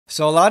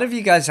So a lot of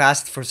you guys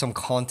asked for some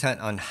content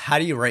on how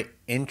do you write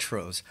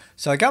intros.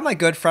 So I got my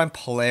good friend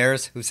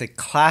Polaris, who's a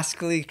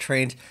classically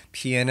trained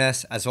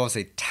pianist as well as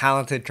a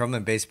talented drum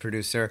and bass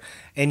producer,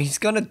 and he's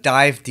gonna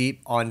dive deep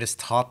on this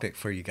topic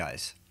for you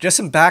guys. Just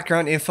some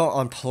background info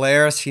on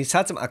Polaris. He's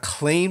had some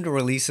acclaimed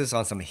releases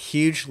on some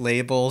huge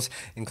labels,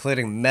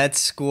 including Med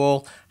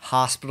School,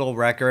 Hospital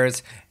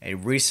Records,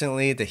 and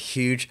recently the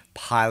huge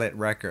Pilot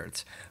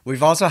Records.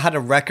 We've also had a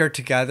record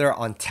together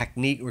on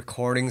Technique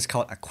Recordings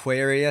called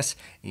Aquarius,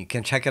 and you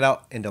can check it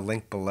out in the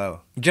link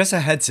below. Just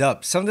a heads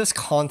up, some of this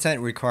content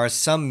requires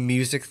some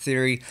music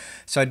theory,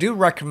 so I do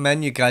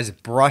recommend you guys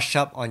brush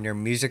up on your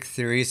music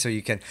theory so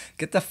you can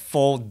get the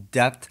full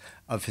depth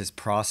of his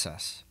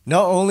process.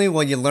 Not only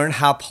will you learn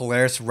how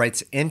Polaris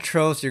writes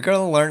intros, you're going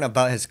to learn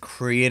about his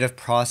creative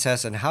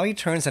process and how he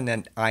turns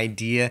an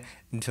idea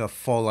into a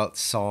full-out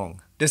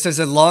song. This is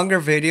a longer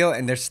video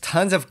and there's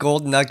tons of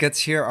gold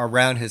nuggets here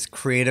around his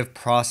creative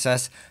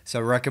process, so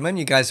I recommend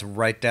you guys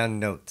write down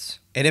notes.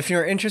 And if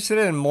you're interested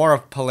in more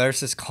of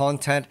Polaris'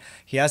 content,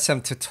 he has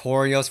some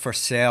tutorials for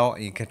sale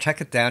and you can check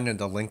it down in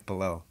the link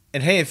below.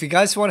 And hey, if you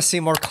guys want to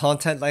see more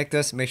content like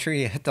this, make sure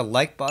you hit the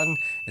like button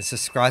and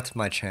subscribe to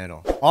my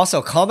channel.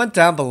 Also, comment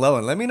down below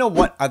and let me know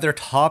what other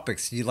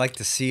topics you'd like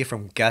to see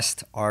from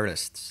guest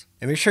artists.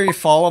 And make sure you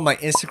follow my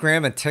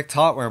Instagram and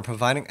TikTok where I'm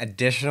providing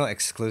additional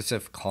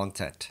exclusive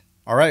content.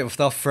 Alright,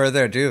 without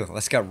further ado,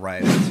 let's get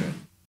right into it.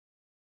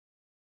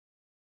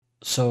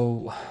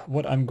 So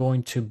what I'm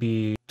going to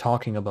be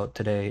talking about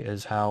today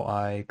is how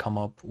I come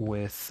up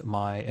with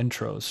my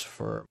intros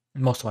for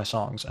most of my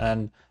songs.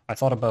 And I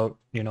thought about,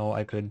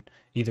 I could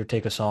either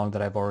take a song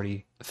that I've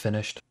already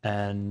finished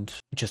and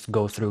just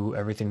go through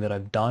everything that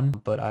I've done,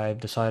 but I've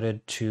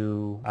decided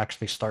to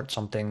actually start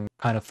something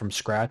kind of from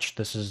scratch.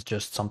 This is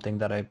just something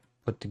that I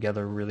put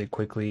together really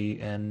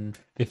quickly in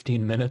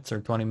 15 minutes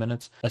or 20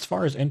 minutes. As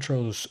far as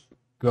intros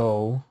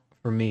go,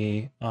 for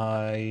me,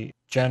 I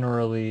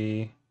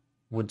generally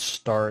would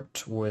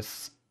start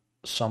with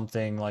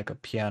something like a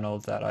piano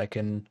that I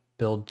can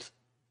build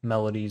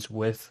melodies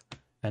with,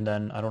 and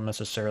then I don't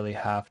necessarily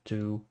have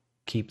to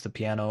keep the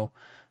piano.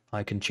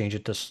 I can change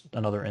it to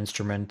another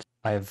instrument.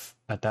 I've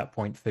at that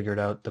point figured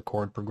out the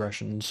chord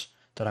progressions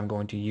that I'm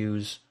going to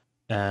use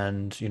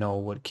and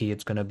what key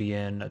it's going to be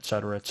in,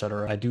 etc.,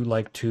 etc. I do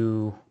like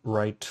to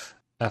write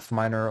F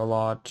minor a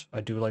lot.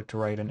 I do like to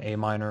write an A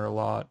minor a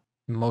lot,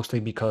 mostly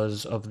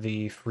because of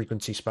the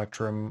frequency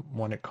spectrum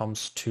when it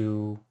comes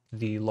to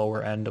the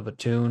lower end of a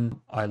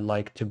tune. I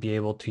like to be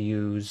able to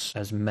use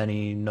as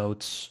many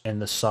notes in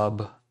the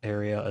sub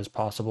area as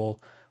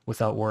possible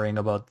without worrying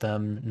about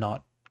them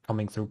not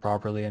coming through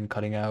properly and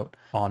cutting out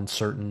on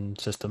certain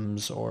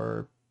systems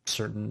or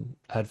certain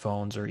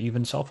headphones or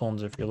even cell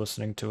phones if you're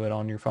listening to it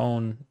on your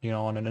phone,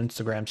 on an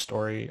Instagram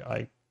story.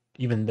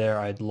 Even there,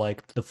 I'd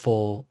like the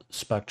full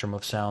spectrum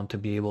of sound to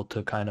be able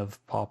to kind of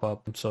pop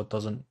up so it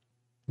doesn't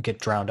get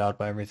drowned out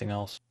by everything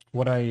else.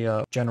 What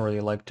I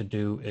generally like to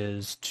do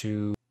is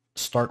to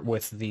start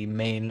with the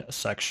main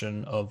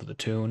section of the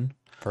tune.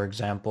 For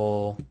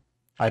example,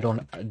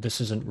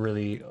 this isn't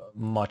really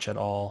much at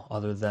all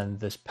other than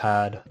this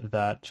pad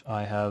that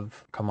I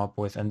have come up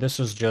with, and this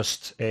is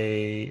just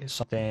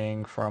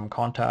something from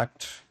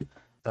Contact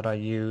that I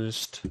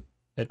used.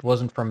 It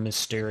wasn't from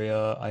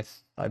Mysteria.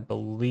 I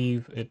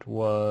believe it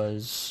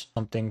was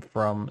something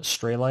from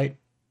Straylight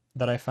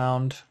that I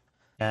found,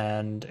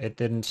 and it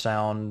didn't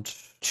sound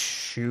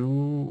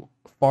too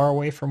far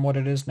away from what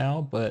it is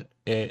now, but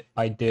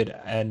I did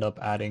end up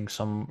adding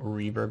some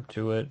reverb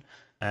to it,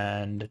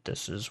 and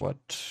this is what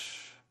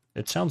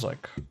it sounds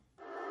like.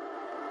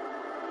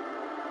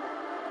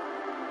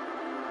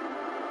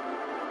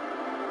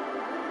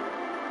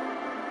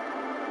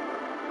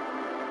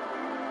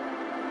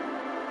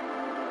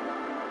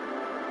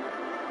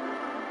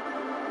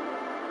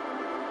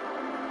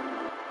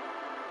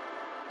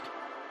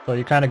 So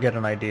you kind of get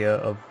an idea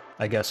of,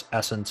 I guess,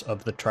 essence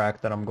of the track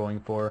that I'm going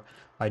for.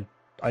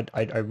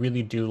 I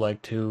really do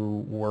like to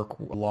work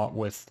a lot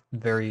with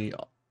very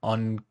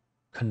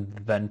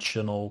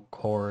unconventional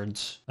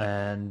chords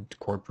and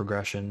chord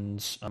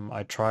progressions.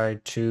 I try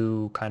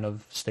to kind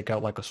of stick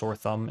out like a sore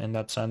thumb in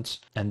that sense,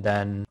 and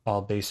then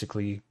I'll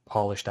basically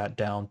polish that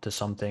down to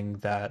something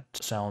that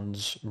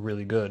sounds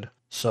really good.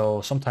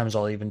 So sometimes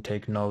I'll even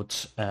take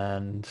notes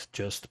and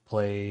just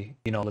play,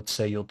 let's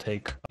say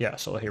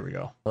so here we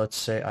go. Let's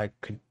say I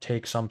could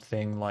take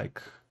something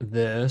like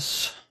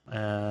this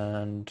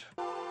and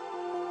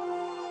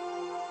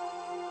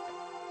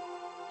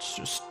let's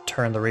just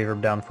turn the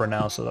reverb down for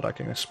now so that I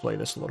can display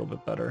this a little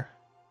bit better.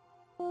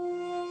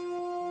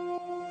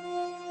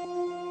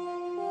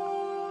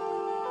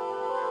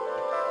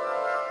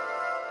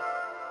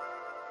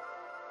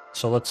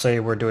 So let's say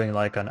we're doing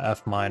like an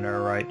F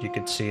minor, right? You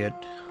could see it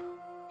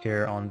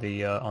here on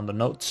the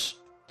notes.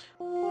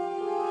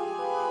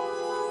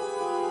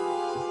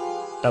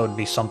 That would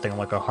be something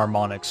like a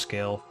harmonic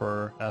scale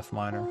for F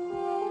minor.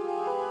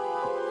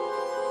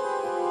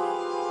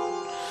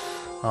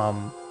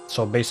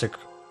 So basic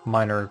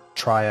minor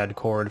triad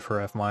chord for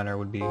F minor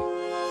would be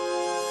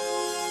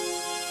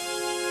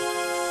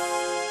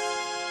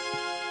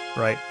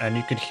right? And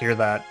you could hear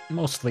that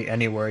mostly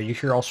anywhere. You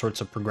hear all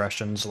sorts of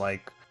progressions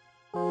like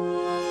you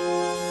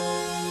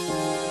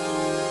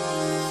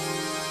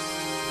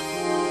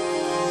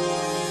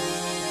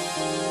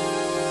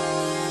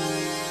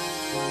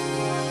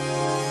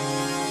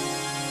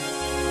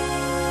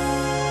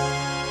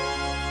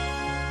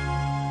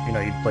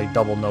know, you'd play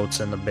double notes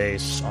in the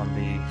bass on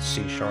the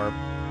C sharp,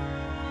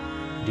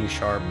 D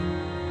sharp,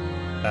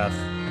 F.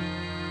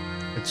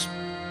 It's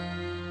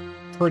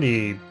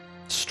pretty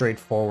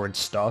straightforward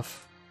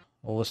stuff.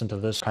 We'll listen to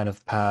this kind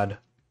of pad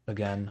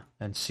again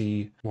and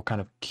see what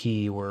kind of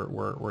key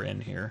we're in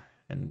here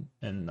in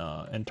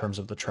terms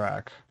of the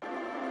track.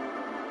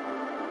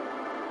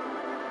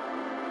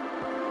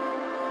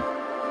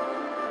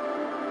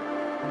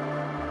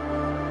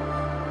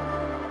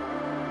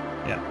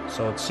 Yeah,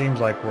 so it seems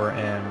like we're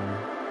in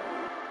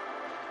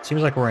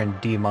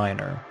D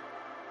minor.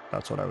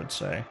 That's what I would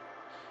say.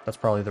 That's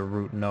probably the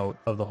root note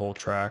of the whole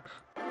track.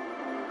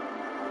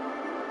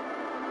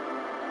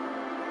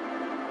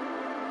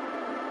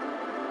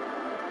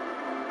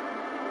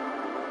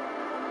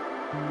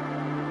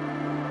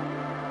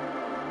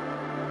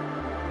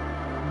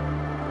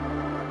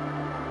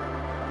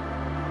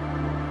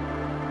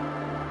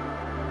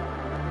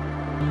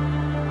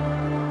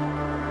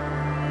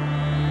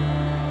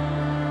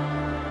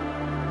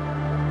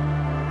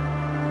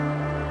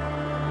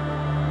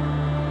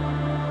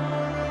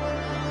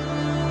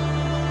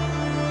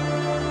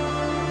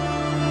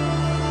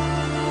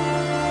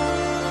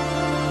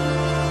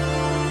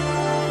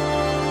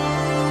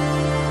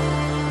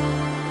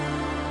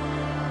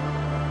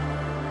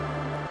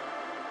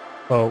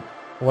 So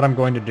what I'm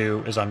going to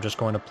do is I'm just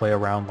going to play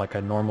around like I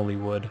normally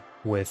would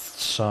with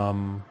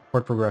some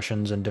chord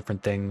progressions and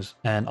different things,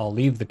 and I'll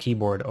leave the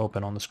keyboard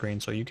open on the screen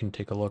so you can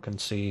take a look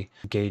and see,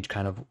 gauge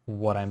kind of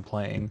what I'm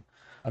playing.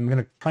 I'm going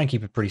to try and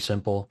keep it pretty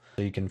simple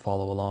so you can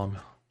follow along.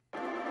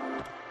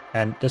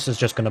 And this is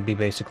just going to be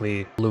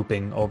basically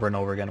looping over and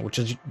over again, which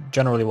is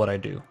generally what I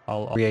do.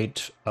 I'll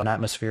create an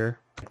atmosphere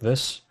like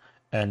this,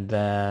 and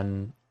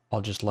then I'll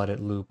just let it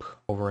loop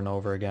over and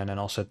over again, and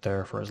I'll sit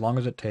there for as long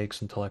as it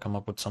takes until I come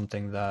up with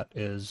something that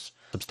is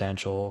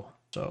substantial.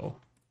 So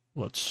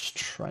let's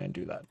try and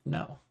do that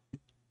now.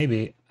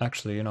 Maybe,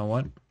 actually, you know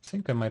what? I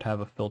think I might have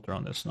a filter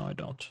on this. No, I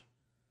don't.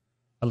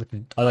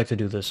 I like to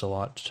do this a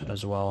lot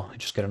as well. You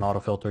just get an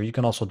auto filter. You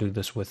can also do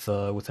this with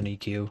an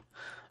EQ.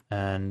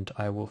 And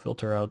I will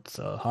filter out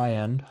the high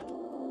end.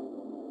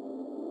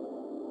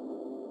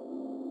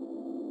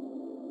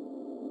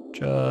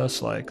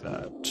 Just like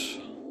that.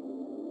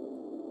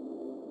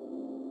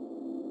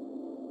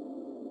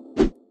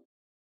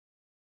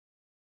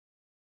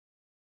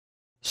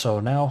 So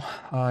now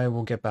I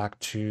will get back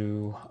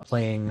to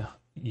playing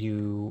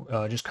you,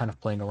 just kind of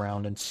playing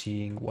around and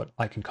seeing what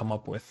I can come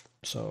up with.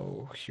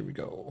 So here we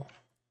go.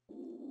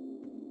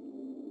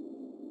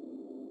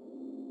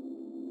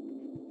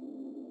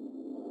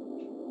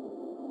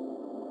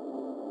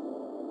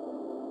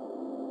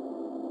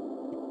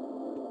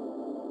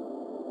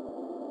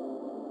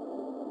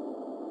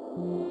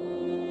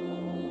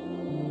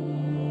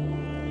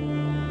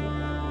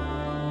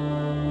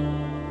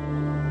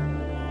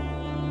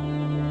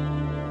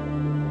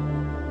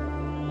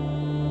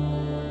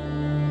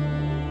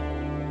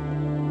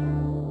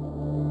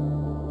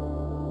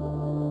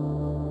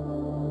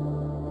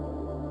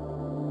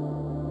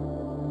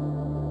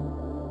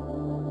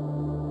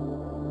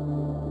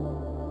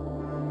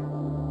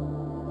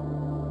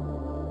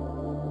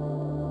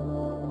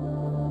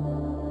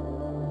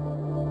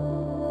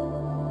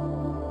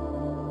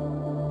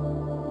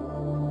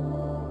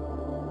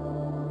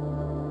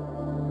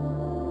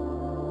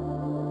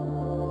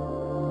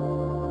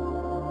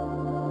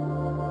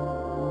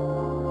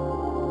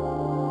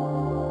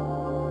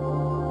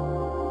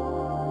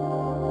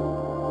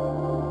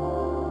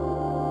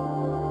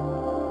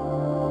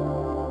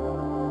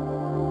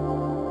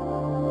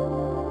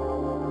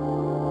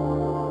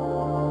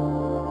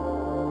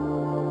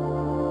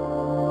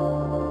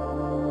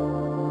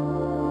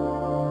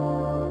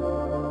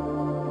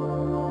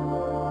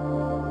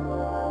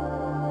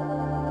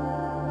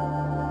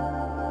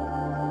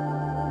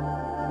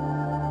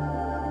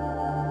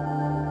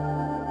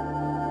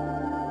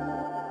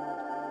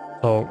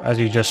 So as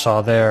you just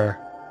saw there,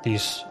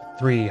 these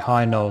three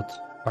high notes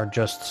are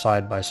just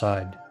side by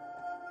side.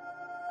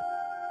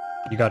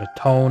 You got a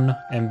tone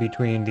in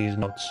between these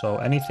notes, so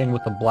anything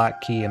with a black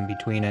key in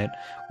between it,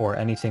 or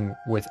anything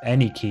with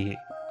any key,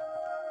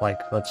 like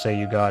let's say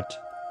you got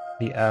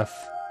the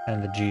F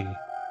and the G,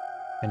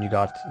 and you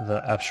got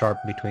the F sharp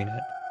between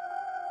it.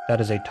 That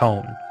is a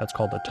tone. That's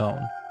called a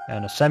tone.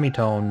 And a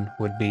semitone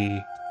would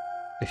be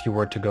if you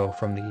were to go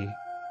from the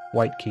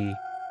white key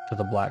to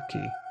the black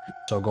key.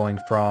 So going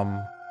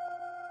from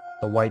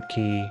the white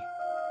key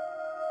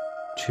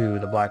to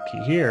the black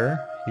key here,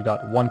 you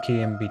got one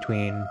key in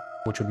between,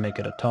 which would make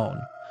it a tone.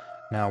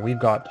 Now we've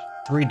got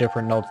three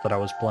different notes that I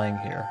was playing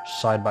here,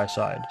 side by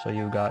side. So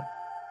you've got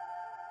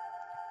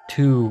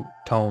two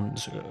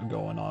tones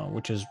going on,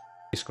 which is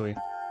basically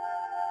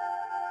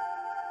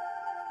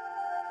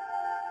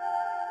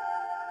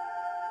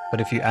But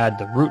if you add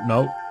the root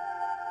note,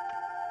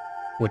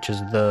 which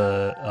is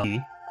the E,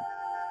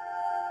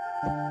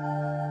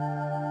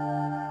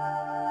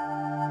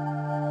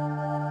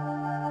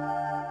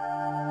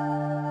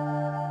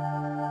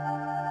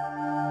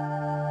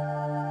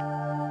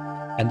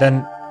 and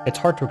then it's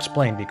hard to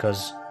explain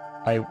because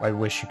I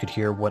wish you could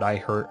hear what I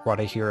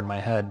hear in my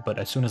head, but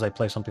as soon as I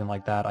play something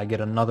like that, I get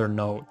another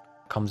note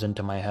comes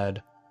into my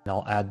head, and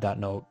I'll add that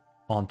note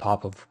on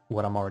top of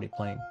what I'm already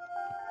playing.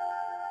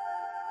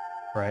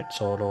 Right?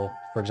 So it'll,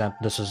 for example,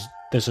 this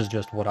is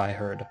just what I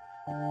heard.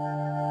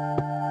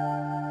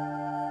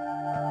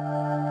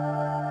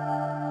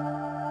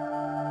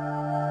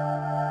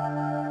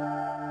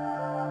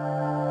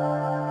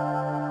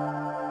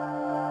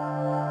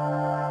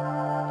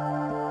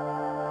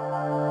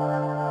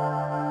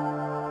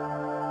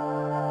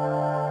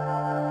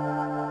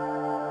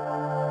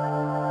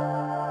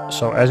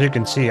 So as you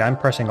can see, I'm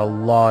pressing a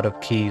lot of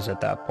keys at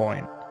that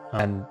point.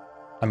 And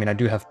I mean, I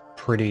do have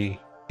pretty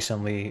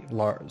decently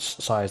large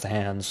sized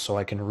hands, so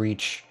I can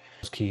reach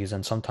those keys.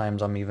 And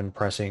sometimes I'm even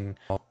pressing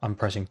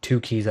 2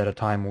 keys at a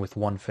time with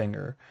one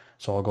finger.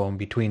 So I'll go in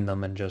between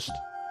them and just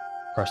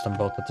press them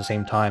both at the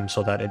same time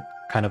so that it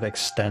kind of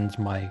extends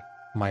my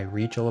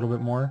reach a little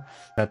bit more.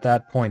 At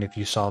that point, if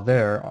you saw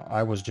there,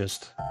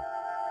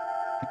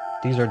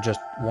 these are just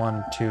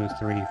 1, 2,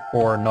 3,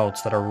 4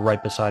 notes that are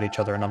right beside each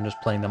other, and I'm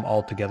just playing them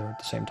all together at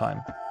the same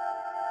time.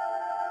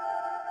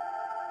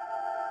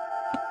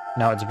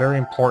 Now, it's very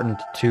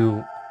important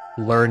to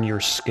learn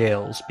your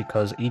scales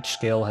because each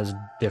scale has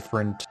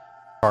different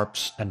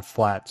sharps and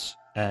flats,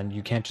 and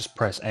you can't just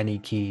press any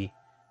key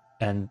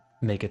and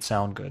make it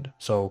sound good.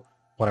 So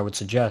what I would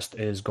suggest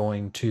is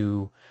going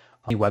to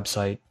any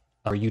website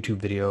or YouTube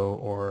video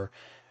or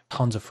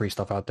tons of free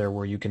stuff out there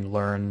where you can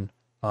learn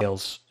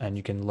scales and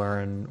you can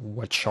learn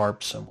what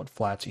sharps and what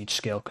flats each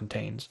scale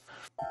contains.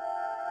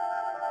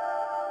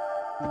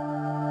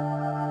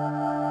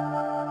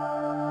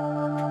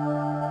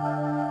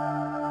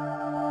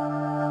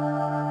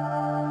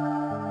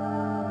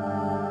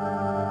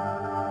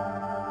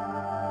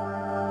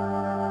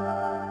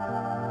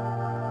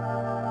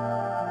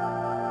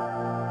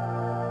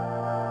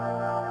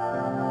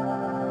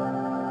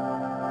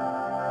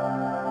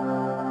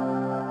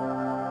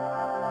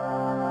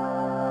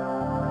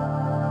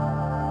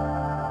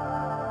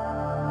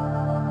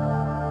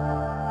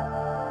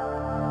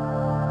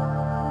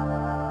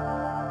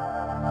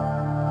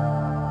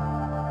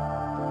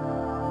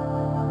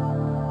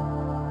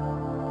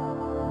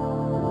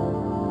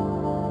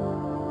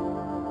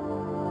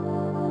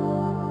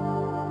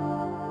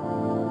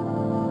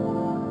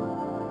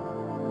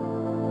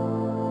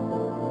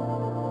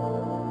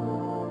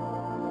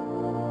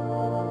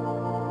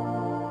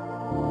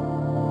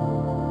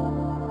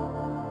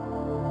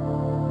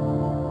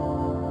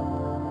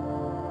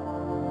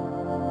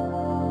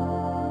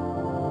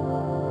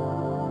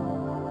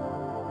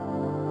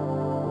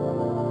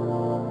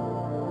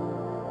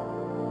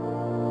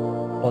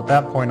 Well, at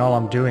that point, all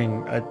I'm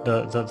doing,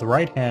 the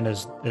right hand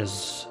is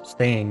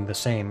staying the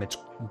same.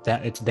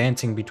 It's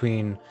dancing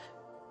between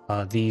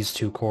these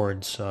 2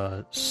 chords,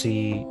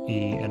 C,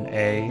 E, and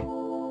A,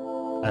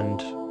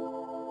 and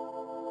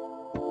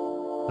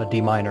a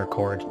D minor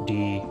chord,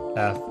 D,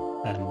 F,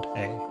 and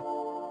A.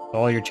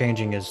 All you're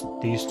changing is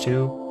these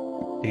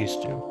two,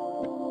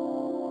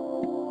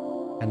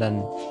 and then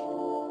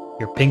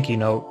your pinky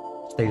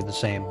note stays the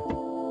same.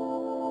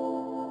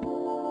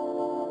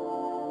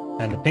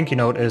 And the pinky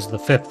note is the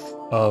 5th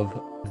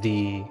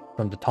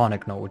from the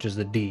tonic note, which is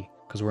the D,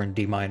 because we're in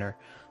D minor.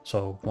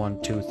 So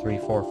 1, 2, 3,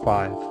 4,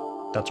 5.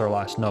 That's our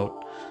last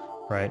note,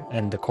 right?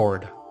 And the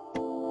chord.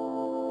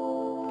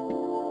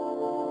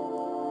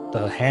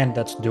 The hand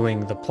that's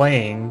doing the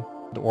playing,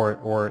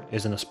 or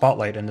is in the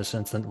spotlight in this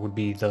instance, would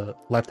be the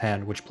left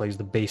hand, which plays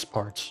the bass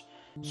parts.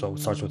 So it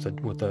starts with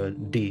a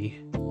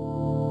D.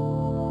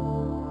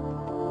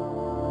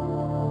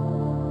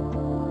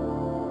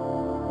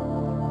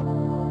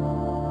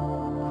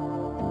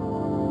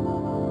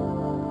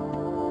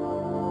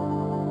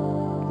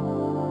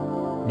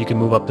 You can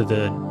move up to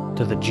the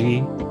G,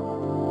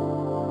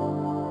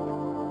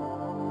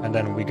 and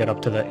then we get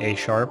up to the A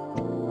sharp.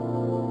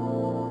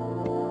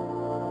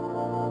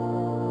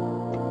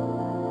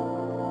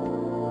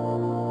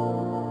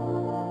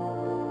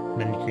 And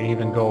then you can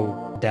even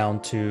go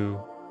down to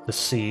the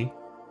C.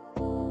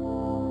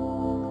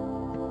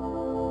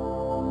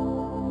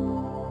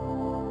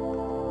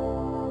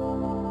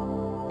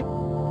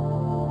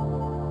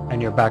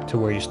 And you're back to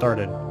where you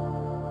started.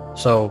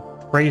 So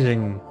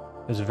phrasing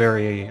is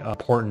very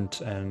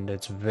important, and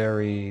it's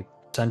very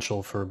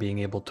essential for being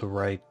able to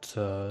write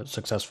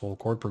successful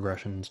chord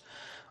progressions.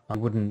 I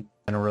wouldn't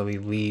generally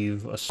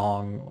leave a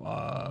song,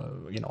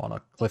 on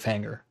a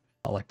cliffhanger,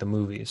 like the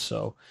movies.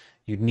 So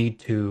you'd need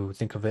to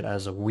think of it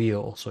as a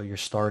wheel. So you're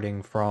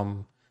starting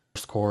from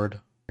first chord,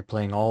 you're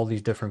playing all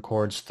these different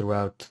chords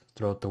throughout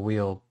the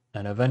wheel,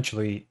 and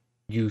eventually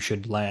you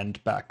should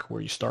land back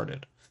where you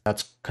started.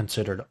 That's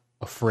considered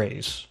a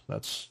phrase.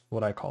 That's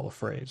what I call a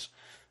phrase.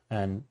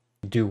 And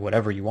do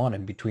whatever you want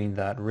in between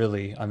that,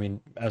 really. I mean,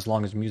 as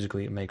long as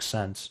musically it makes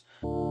sense.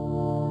 So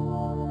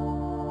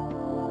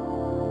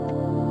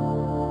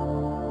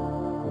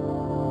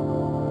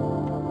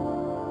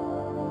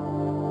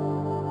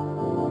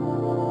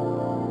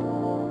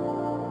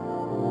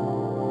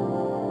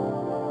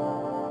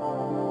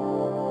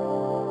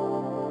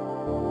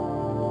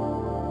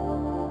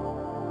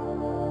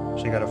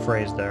you got a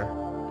phrase there,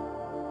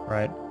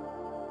 right?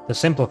 To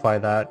simplify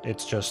that,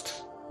 it's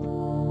just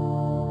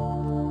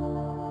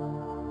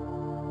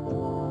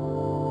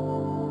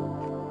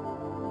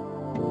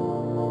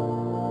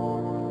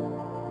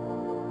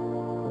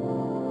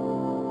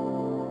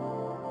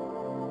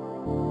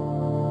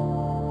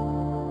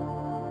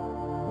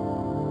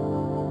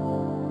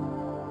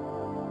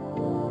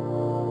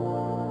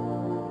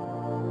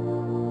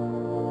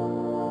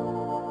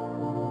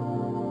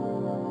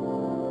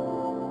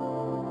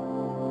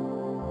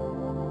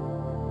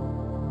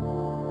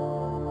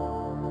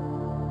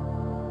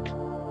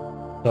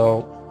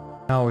so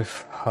now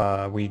if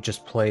we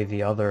just play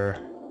the other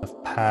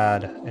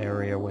pad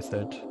area with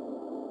it.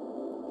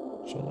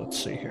 So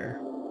let's see here.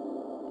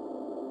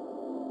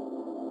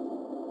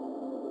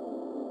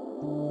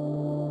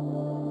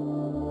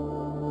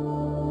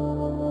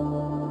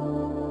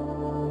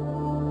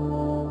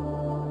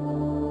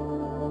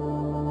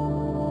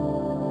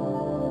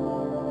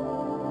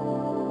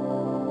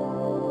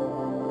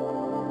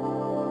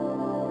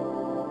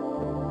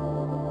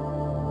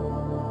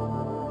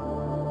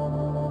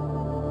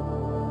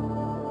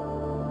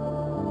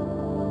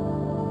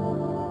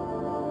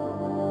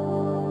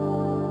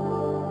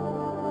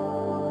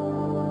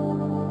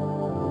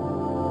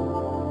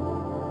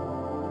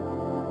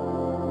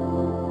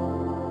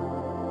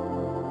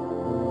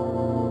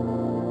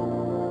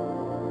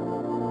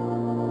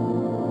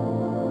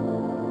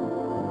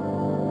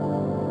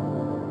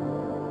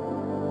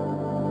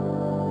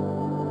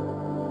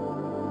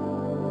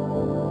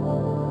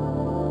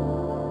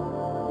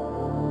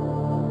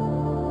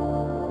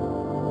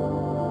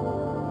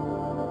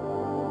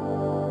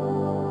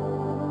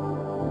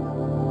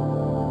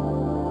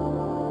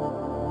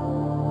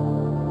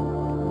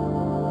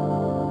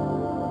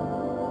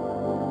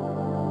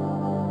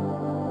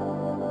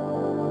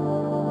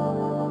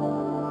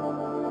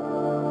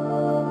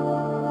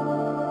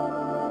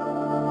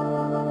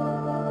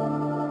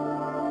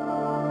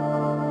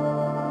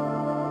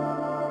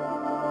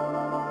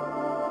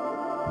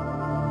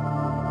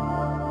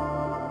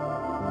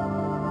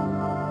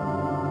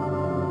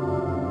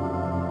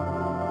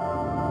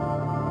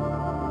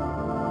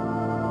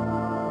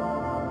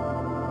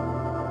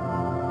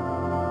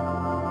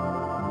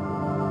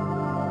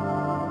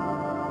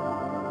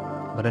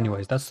 But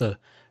anyways, that's the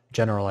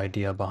general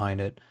idea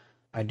behind it.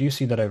 I do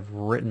see that I've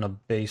written a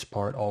bass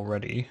part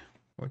already,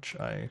 which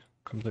I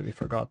completely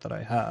forgot that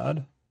I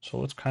had. So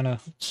let's kind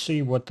of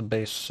see what the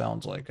bass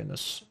sounds like in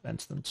this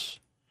instance.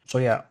 So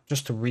yeah,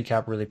 just to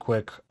recap really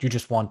quick, you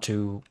just want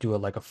to do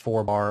like a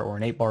 4-bar or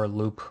an 8-bar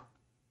loop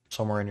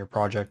somewhere in your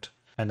project,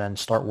 and then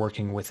start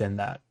working within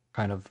that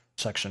kind of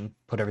section.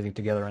 Put everything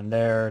together in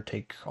there,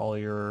 take all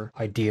your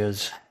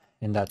ideas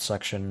in that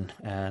section,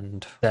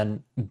 and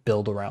then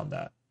build around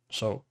that.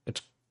 So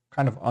it's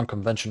kind of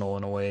unconventional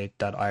in a way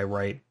that I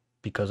write,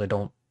 because I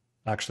don't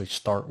actually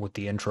start with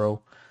the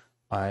intro.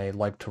 I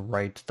like to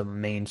write the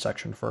main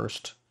section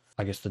first,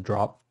 I guess the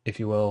drop, if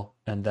you will,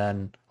 and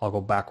then I'll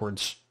go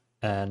backwards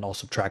and I'll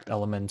subtract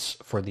elements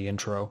for the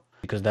intro,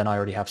 because then I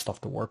already have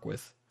stuff to work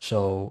with.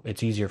 So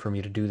it's easier for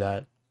me to do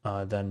that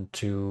than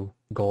to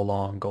go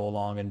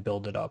along and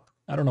build it up.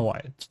 I don't know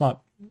why. It's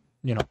not,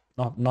 you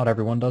know, not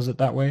everyone does it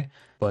that way,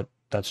 but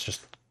that's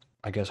just,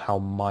 I guess, how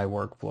my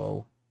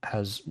workflow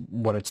has,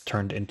 what it's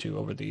turned into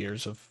over the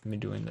years of me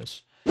doing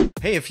this.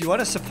 Hey, if you want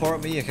to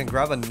support me, you can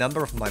grab a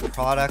number of my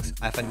products.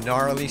 I have a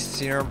gnarly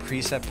serum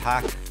preset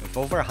pack with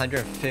over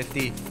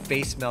 150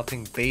 face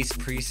melting bass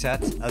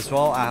presets. As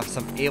well, I have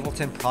some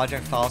Ableton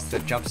project files to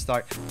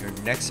jumpstart your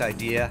next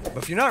idea. But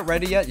if you're not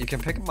ready yet, you can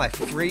pick up my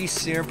free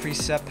serum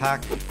preset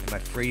pack and my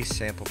free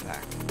sample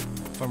pack.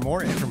 For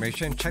more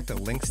information, check the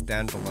links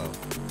down below.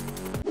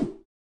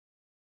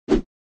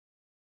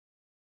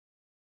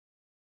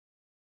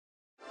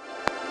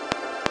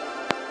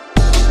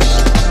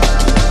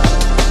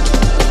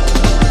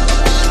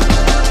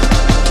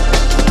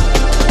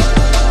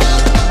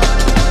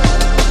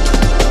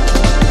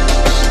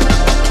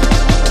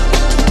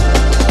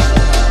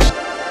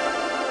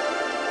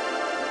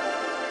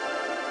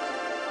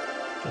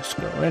 Just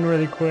go in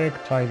really quick,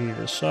 tidy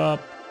this up.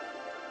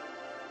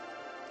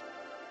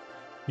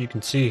 You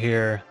can see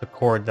here the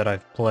chord that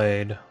I've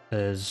played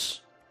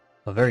is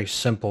a very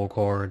simple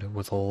chord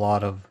with a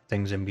lot of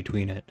things in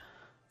between it.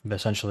 But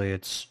essentially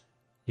it's,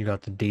 you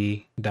got the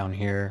D down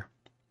here.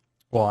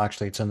 Well,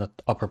 actually it's in the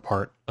upper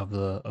part of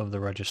the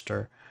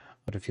register.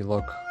 But if you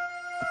look,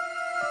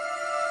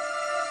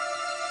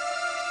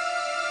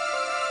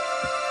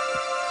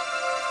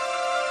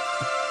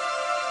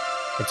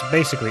 it's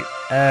basically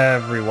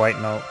every white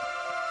note.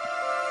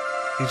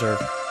 These are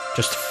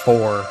just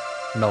 4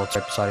 notes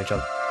right beside each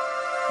other.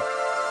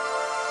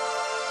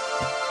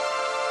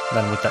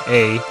 Then with the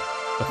A,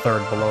 the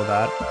third below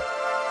that.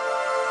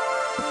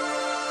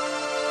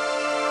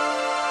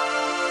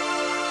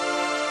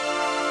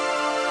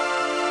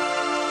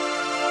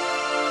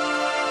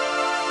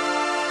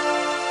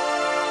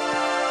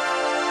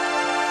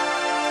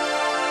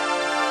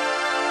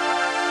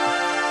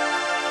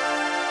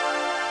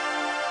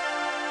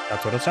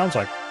 That's what it sounds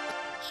like.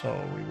 So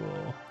we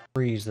will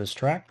freeze this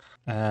track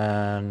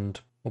and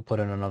we'll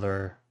put in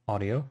another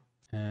audio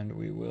and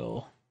we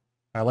will...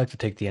 I like to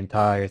take the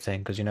entire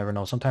thing because you never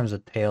know. Sometimes the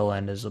tail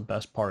end is the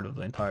best part of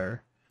the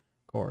entire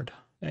chord.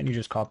 And you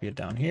just copy it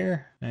down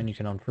here and you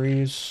can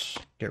unfreeze,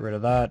 get rid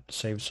of that,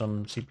 save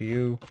some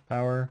CPU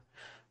power,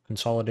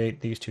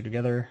 consolidate these two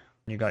together.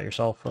 You got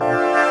yourself a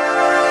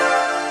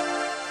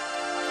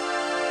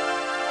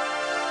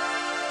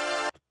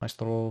nice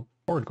little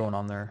chord going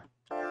on there.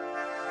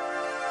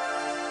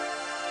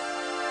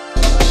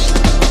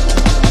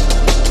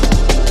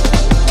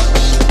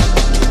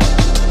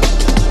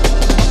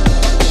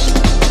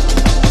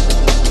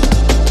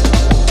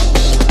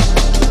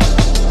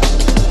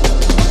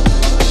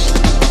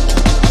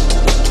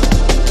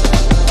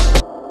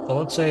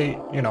 Let's say,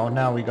 you know,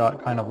 now we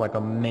got kind of like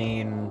a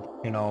main,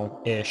 you know,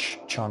 ish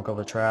chunk of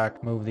a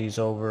track. Move these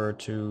over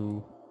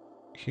to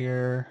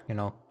here, you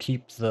know,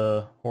 keep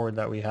the chord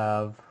that we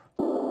have,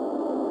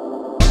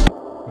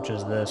 which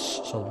is this.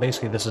 So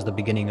basically this is the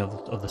beginning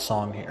of the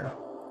song here,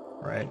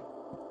 right?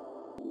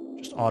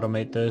 Just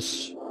automate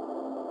this,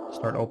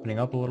 start opening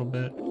up a little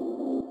bit.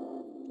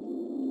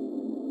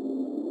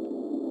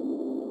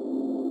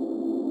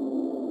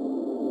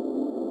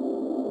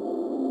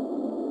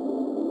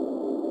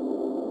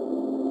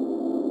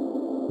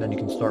 Then you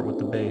can start with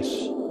the bass.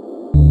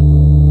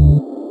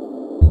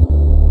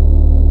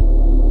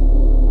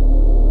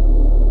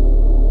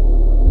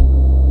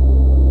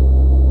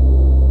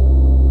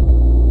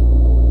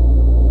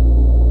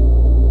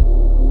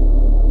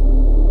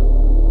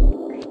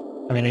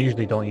 I mean, I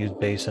usually don't use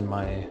bass in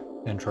my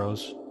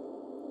intros,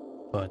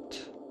 but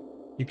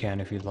you can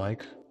if you'd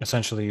like.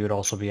 Essentially, you would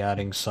also be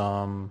adding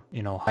some,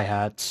 you know,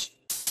 hi-hats,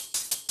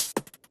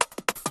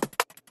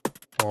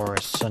 or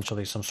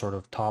essentially some sort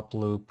of top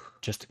loop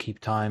just to keep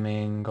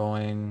timing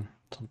going,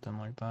 something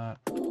like that.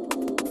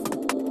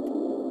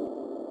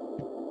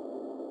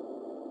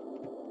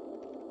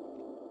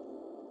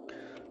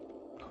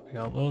 Copy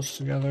all those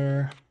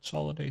together,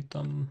 consolidate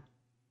them.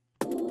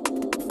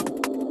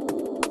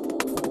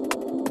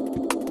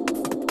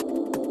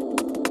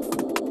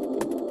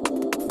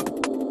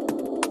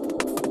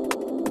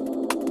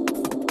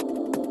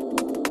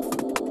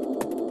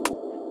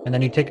 And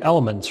then you take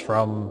elements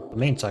from the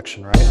main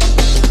section, right?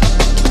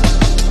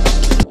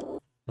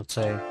 Let's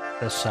say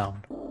this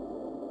sound.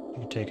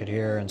 You take it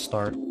here and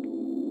start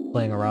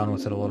playing around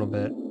with it a little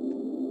bit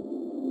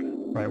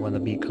right when the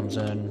beat comes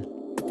in.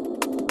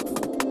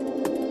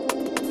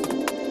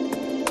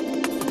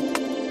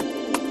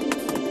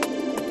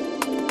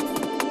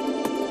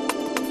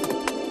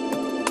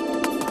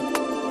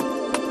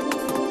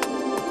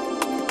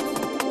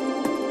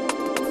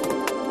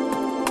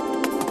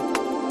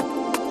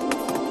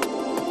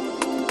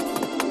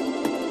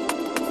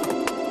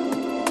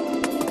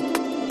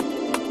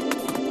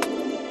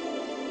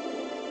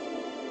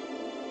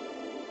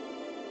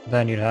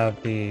 Then you'd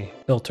have the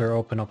filter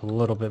open up a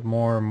little bit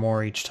more and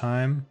more each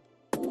time.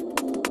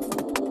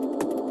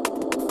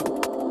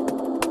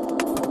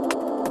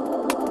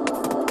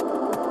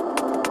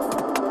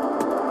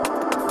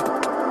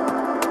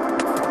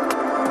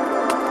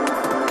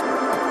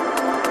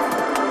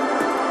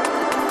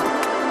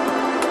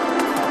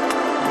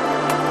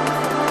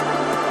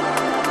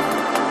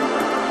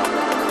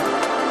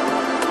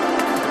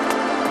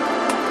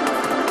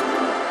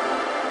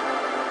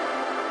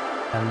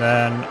 And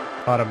then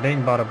bada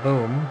bing, bada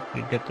boom,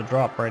 you get the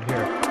drop right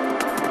here.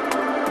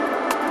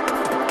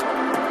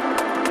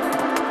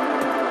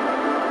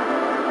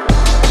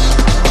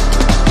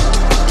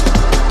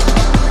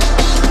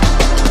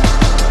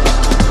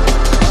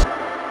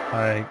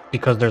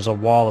 Because there's a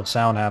wall of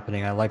sound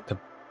happening, I like to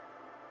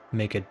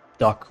make it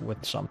duck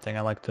with something.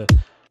 I like the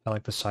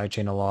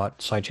sidechain a lot,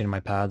 sidechain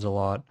my pads a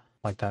lot,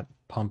 like that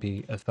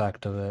pumpy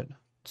effect of it.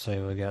 Say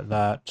we get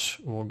that,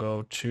 we'll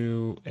go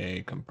to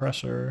a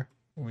compressor.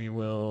 We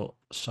will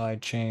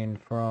sidechain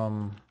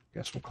from, I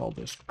guess we'll call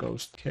this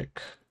ghost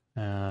kick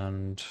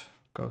and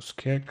ghost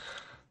kick.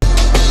 Pull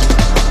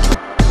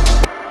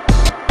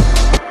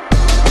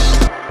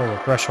the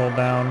threshold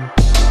down.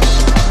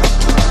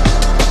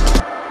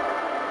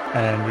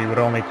 And we would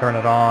only turn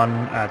it on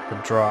at the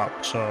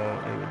drop, so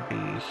it would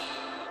be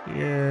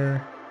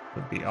here, it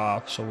would be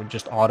off. So we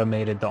just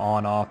automated the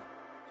on-off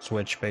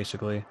switch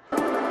basically. So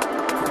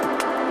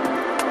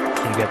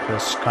you get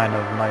this kind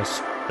of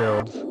nice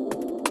build.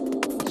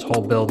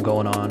 Whole build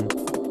going on.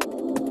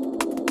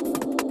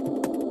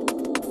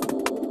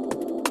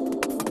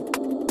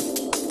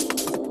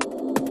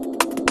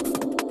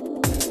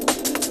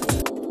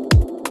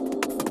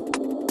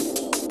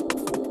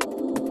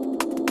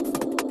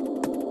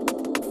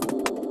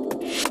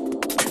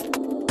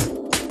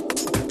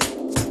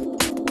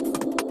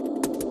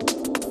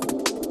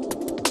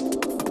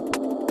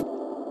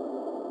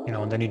 You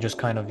know, and then you just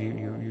kind of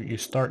you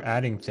start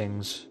adding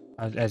things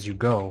as you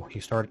go. You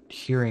start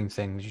hearing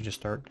things. You just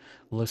start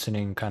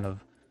listening kind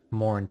of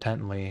more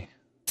intently.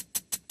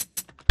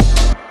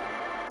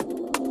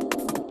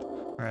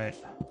 Right.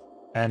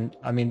 And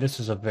I mean, this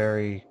is a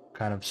very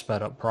kind of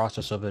sped up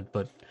process of it,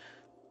 but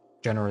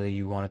generally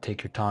you want to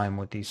take your time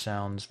with these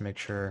sounds, make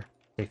sure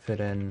they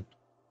fit in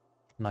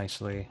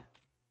nicely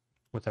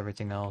with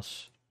everything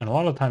else. And a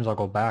lot of times I'll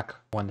go back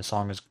when the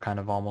song is kind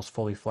of almost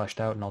fully fleshed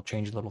out and I'll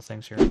change little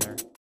things here and there.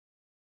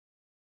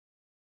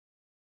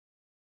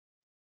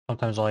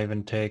 Sometimes I'll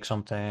even take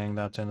something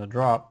that's in the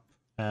drop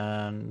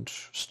and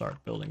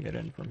start building it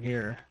in from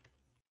here.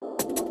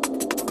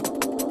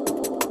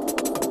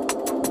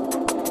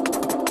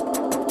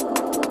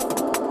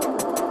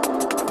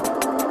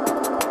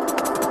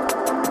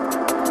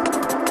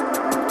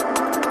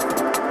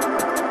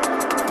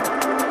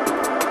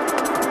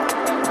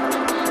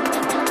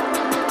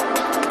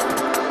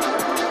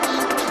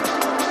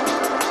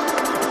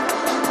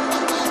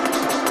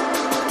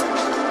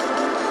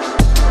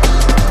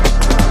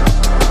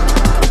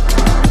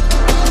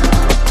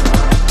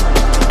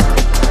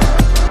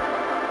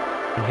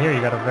 Here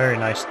you got a very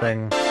nice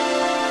thing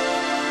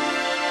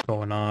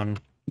going on.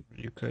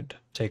 You could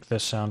take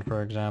this sound,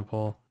 for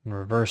example, and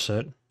reverse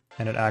it,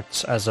 and it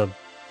acts as a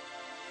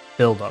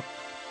build-up,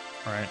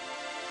 right?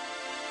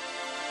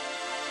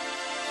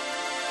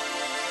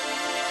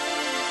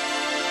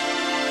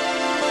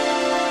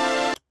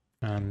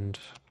 And,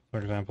 for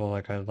example,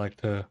 like I'd like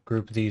to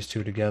group these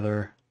two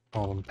together,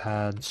 call them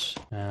pads,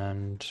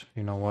 and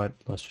you know what,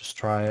 let's just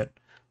try it.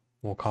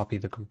 We'll copy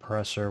the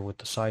compressor with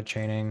the side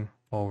chaining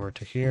over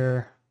to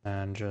here,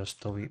 and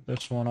just delete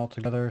this one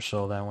altogether,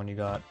 so then when you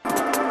got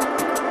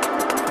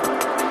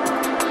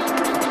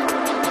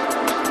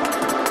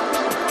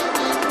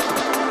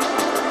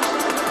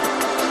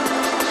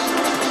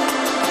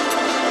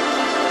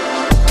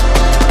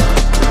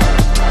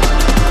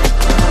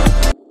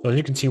so as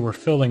you can see, we're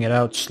filling it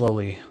out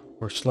slowly.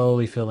 We're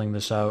slowly filling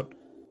this out,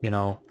 you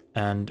know,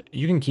 and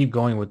you can keep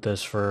going with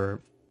this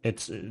for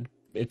it's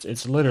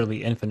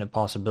literally infinite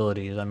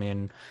possibilities. I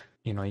mean,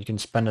 you know, you can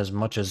spend as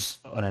much as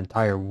an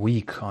entire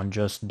week on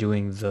just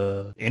doing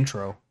the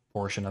intro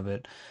portion of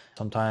it.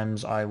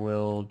 Sometimes I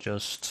will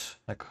just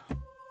like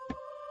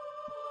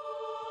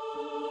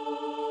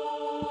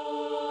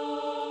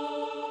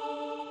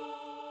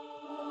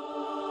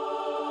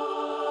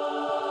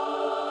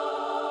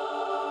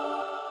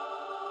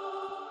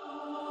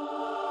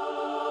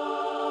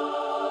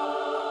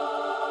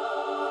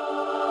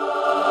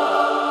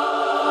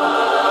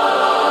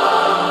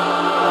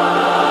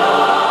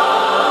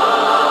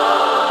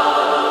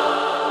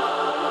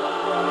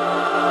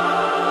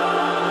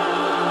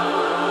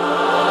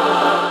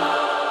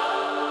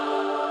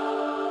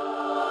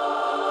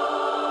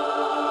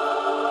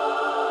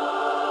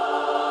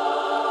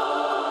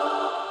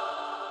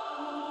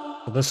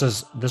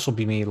this will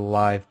be me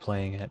live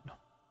playing it.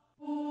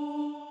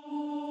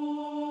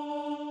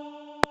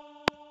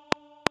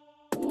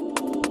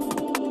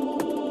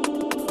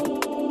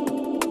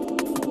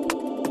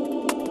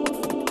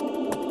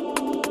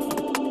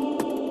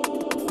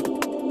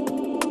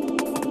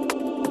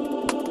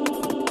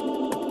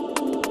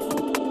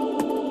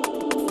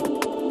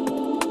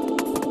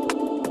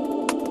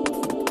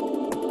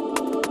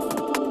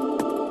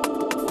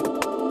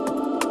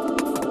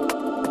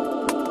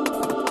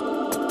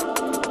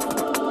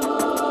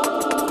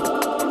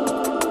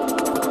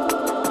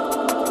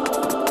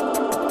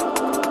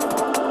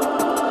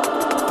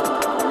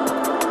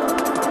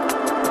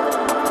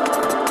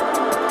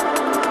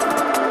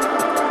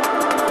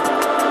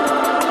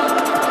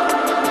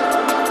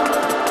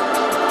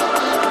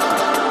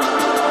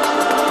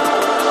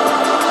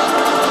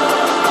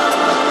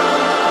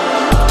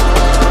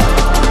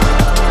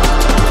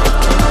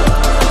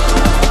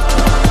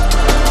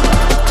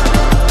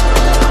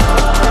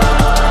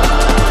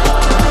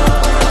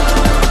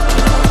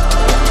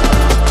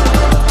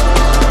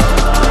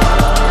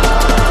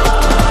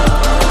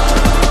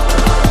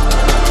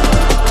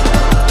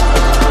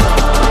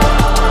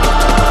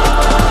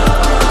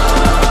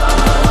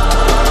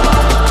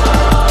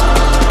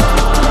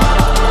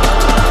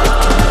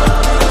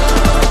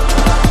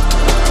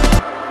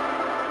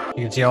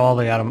 You can see all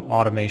the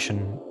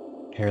automation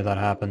here that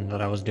happened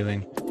that I was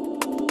doing.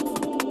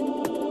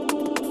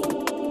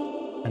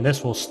 And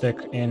this will stick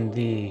in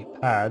the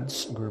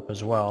pads group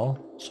as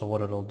well. So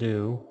what it'll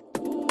do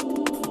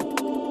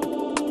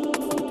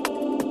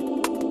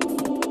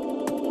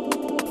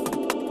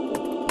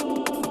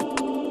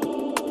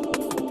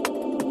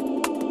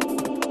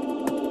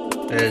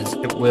is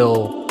it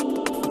will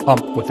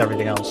pump with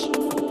everything else.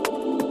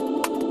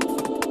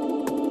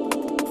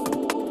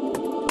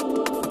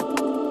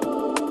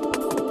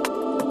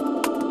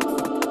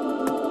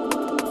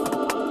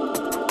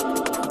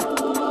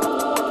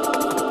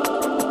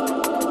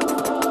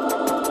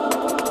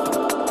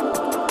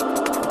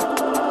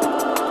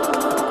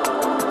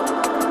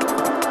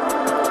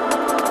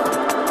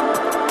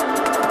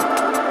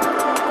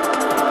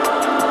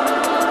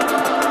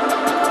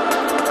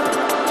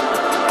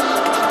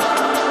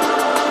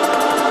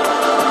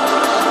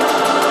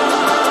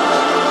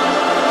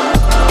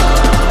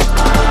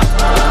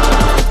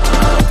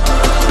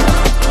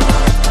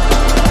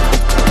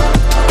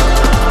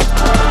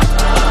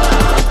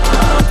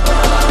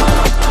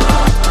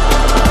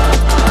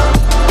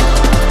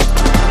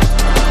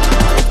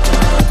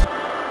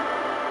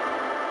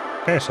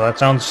 so that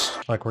sounds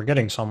like we're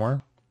getting somewhere.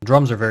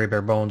 Drums are very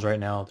bare bones right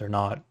now. They're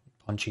not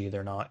punchy.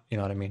 They're not, you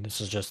know what I mean? This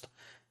is just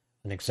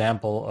an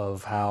example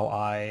of how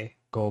I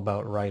go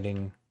about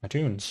writing my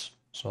tunes.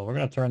 So we're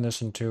going to turn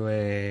this into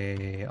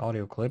a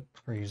audio clip.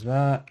 Freeze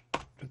that,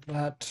 do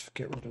that,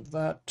 get rid of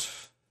that.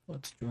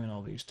 Let's join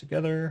all these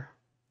together.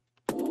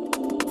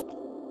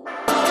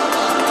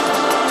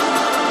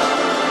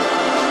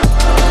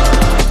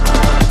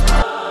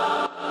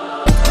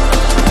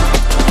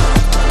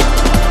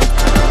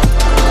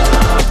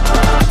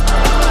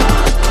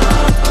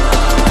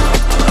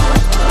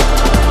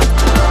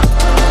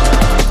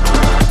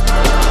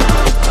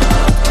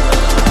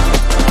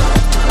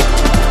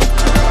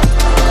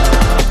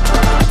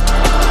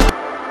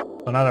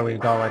 So now that we've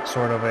got like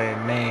sort of a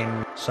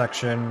main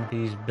section,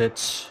 these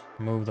bits,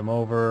 move them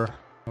over,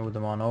 move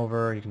them on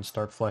over. You can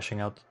start fleshing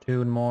out the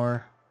tune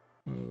more.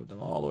 Move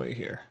them all the way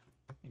here.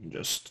 You can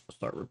just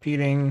start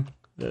repeating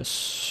this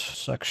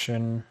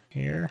section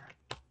here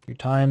a few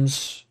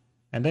times,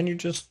 and then you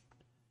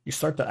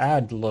start to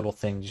add little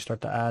things. You start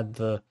to add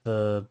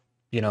the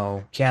you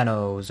know,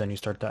 pianos, and you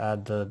start to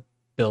add the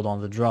build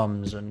on the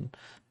drums, and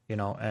you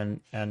know,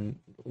 and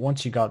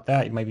once you got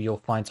that, maybe you'll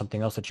find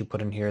something else that you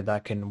put in here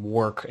that can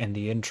work in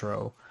the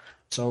intro.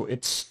 So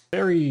it's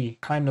very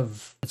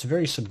it's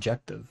very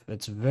subjective.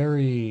 It's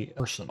very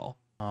personal.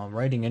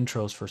 Writing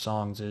intros for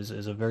songs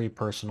is a very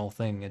personal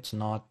thing. It's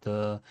not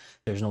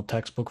there's no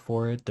textbook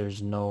for it.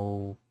 There's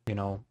no, you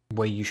know,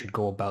 way you should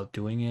go about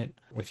doing it.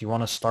 If you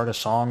want to start a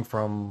song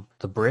from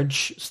the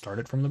bridge, start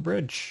it from the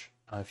bridge.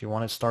 If you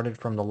want it started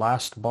from the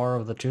last bar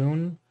of the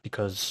tune,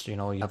 because, you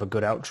know, you have a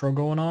good outro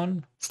going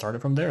on, start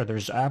it from there.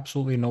 There's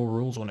absolutely no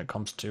rules when it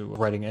comes to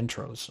writing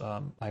intros.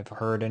 I've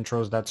heard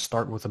intros that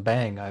start with a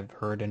bang. I've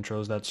heard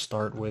intros that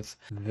start with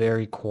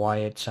very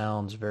quiet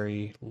sounds,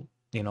 very,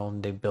 you know,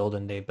 they build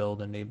and they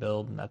build and they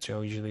build, and that's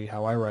usually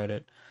how I write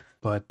it.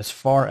 But as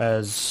far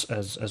as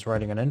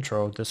writing an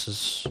intro, this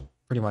is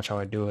pretty much how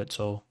I do it.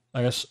 So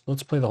I guess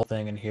let's play the whole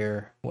thing and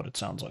hear what it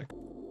sounds like.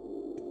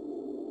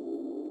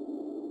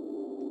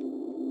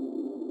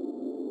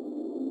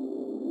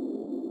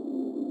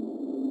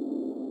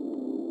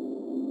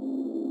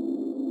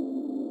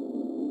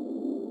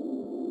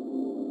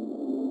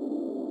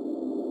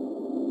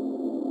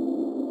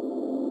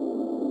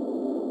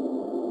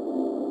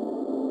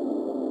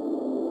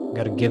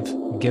 Gotta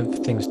give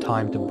things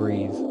time to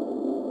breathe.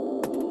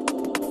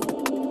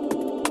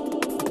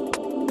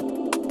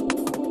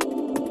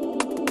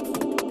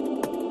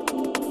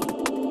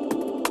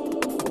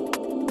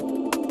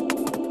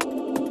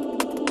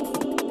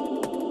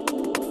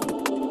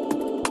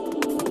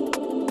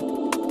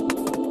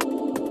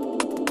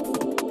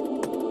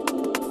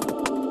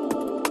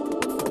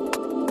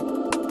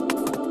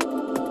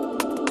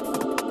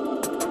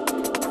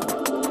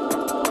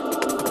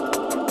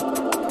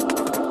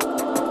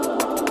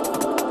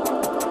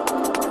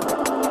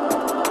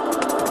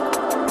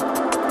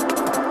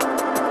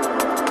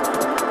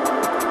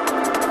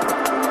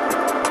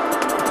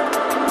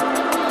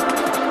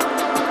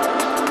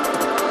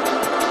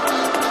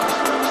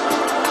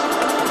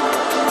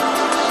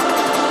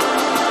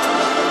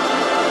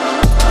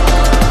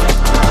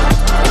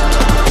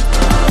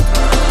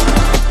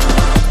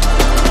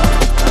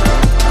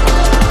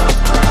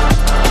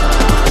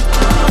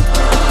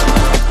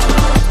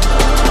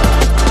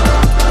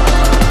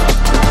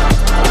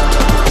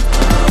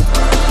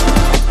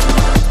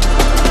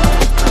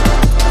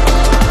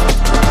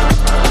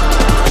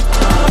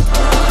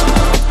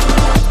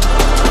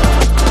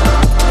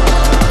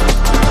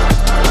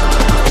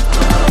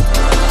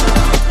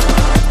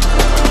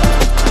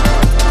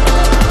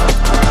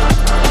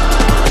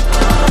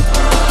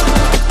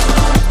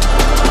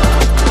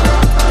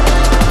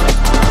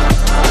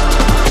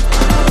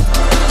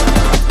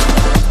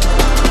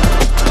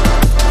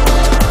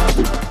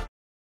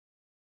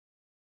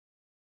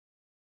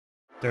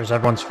 There's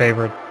everyone's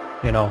favorite,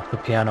 you know, the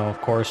piano,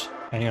 of course.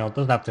 And, you know, it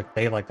doesn't have to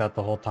stay like that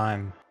the whole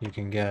time. You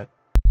can get,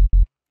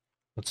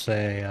 let's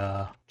say,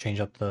 change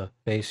up the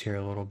bass here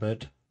a little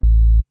bit.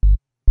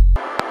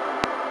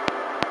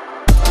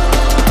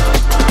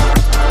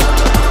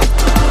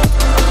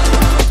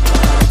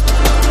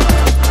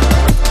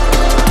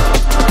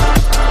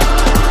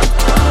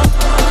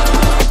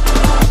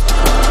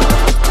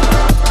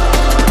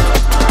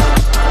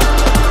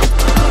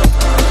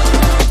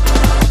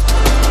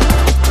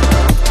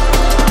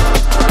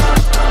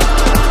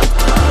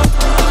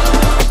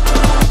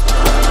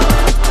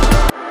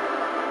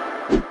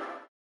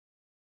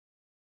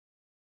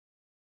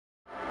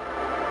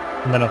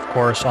 And then, of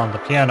course, on the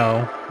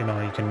piano, you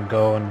know, you can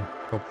go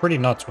pretty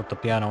nuts with the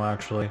piano,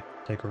 actually.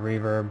 Take a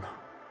reverb.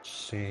 Let's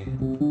see.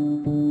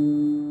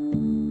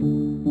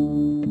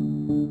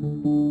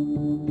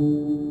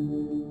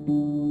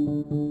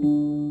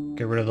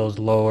 Get rid of those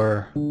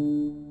lower.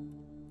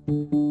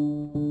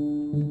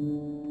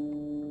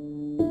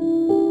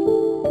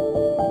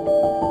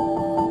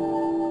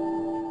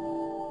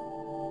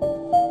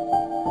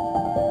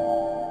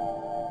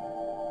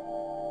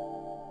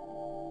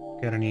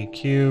 Get an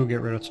EQ, get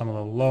rid of some of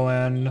the low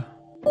end.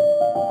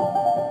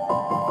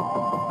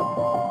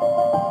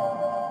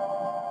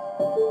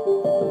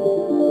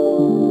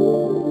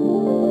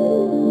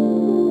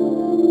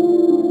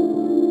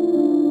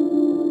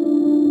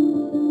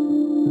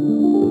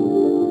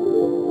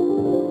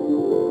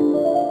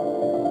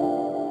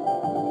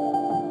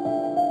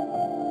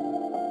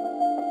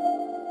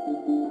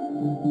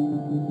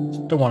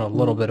 Still want a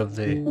little bit of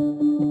the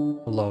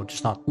low,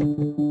 just not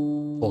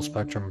full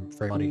spectrum,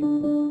 very muddy.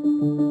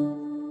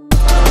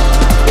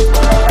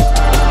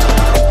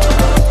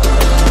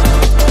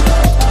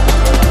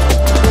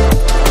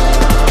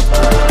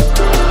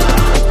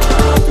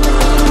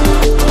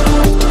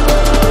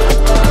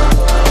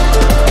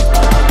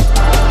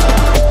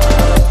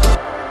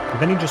 And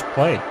then you just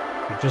play.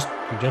 You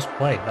just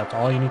play. That's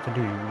all you need to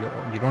do.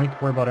 You don't need to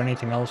worry about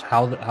anything else.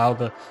 How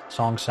the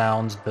song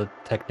sounds, the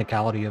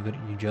technicality of it.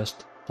 You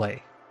just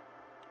play.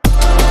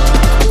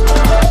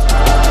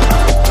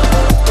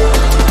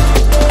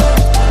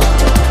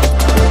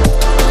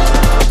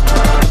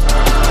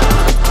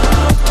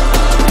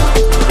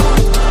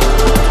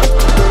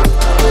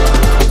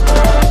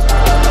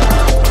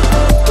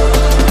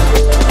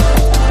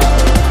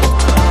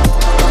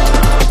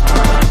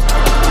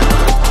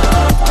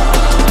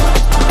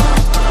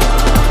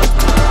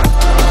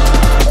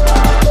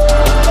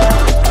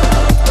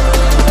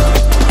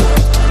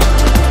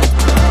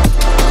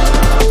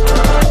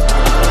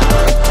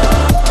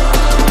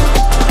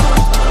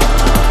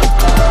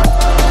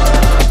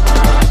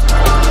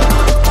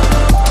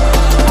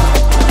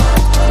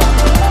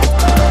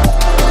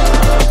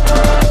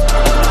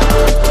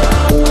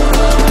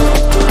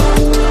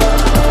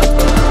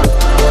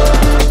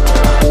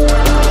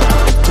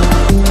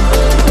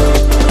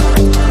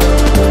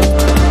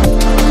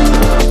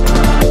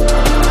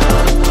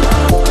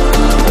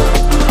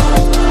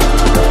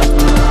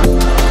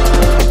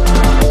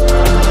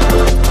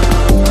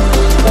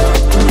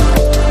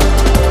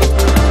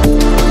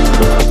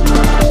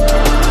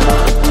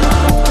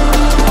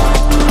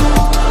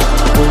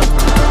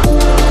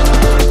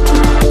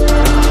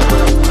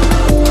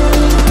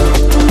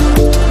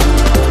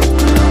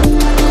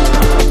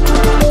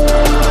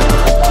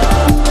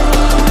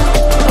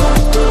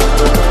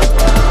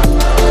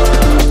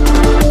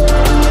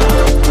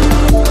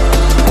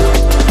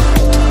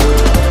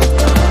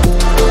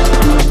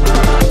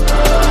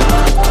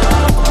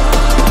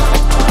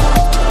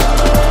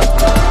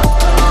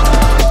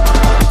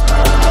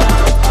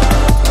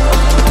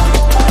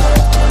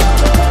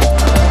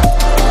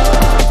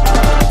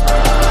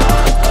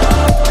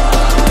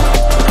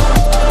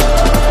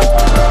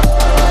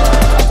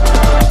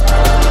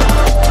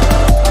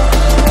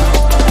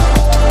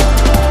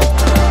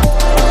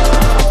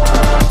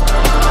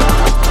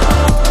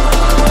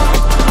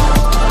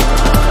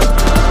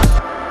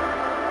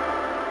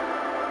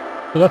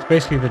 So that's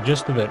basically the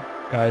gist of it,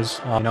 guys.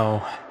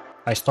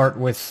 I start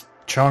with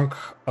chunk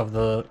of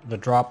the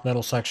drop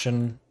middle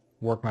section,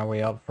 work my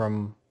way up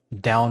from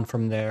down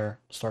from there,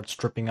 start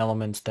stripping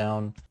elements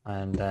down,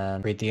 and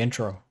then create the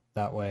intro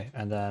that way.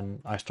 And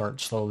then I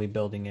start slowly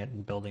building it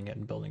and building it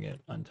and building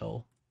it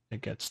until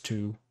it gets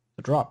to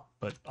the drop.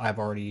 But I've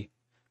already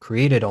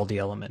created all the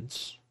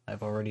elements.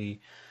 I've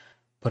already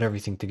put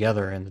everything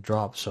together in the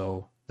drop,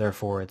 so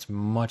therefore it's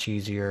much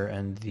easier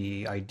and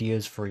the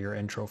ideas for your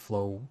intro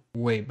flow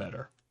way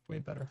better.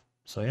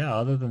 So yeah,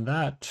 other than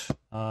that,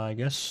 I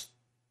guess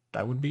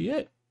that would be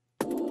it.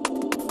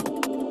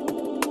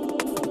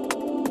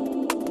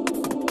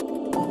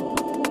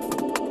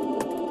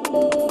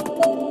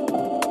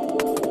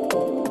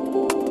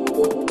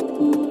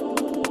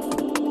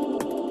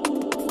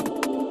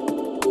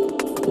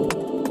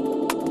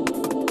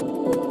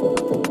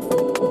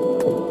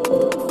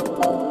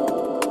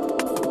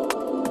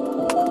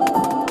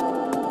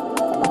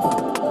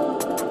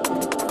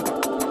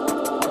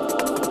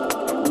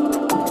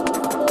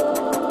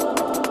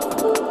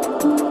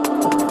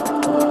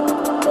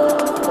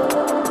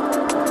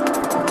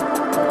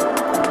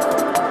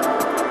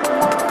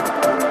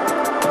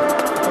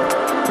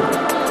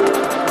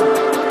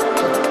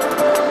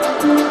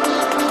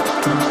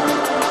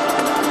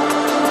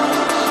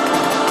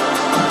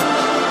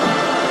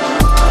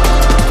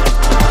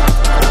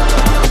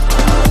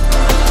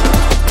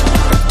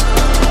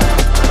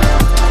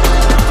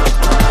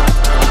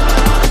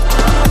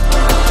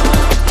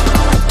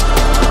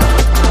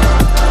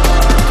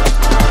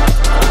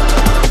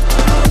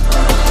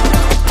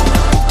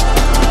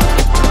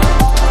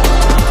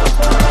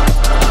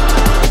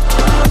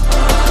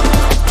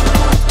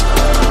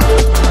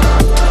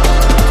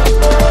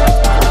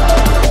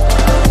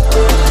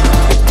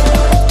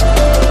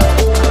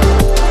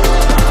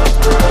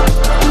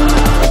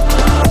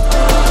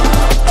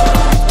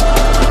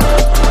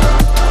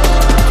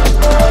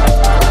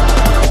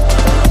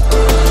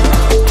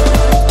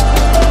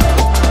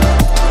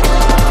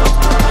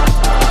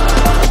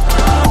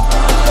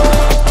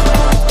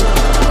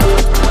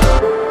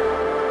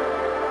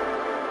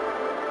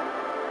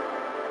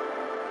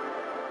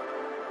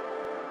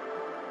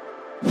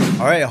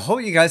 Alright, I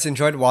hope you guys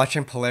enjoyed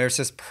watching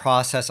Polaris'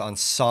 process on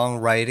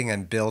songwriting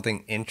and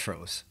building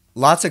intros.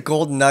 Lots of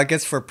gold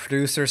nuggets for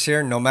producers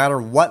here, no matter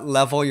what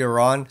level you're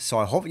on, so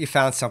I hope you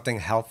found something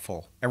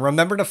helpful. And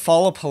remember to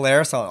follow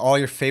Polaris on all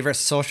your favorite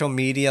social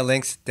media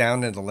links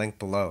down in the link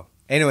below.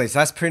 Anyways,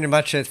 that's pretty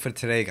much it for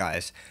today,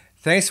 guys.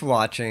 Thanks for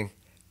watching,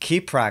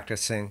 keep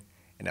practicing,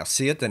 and I'll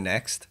see you at the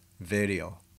next video.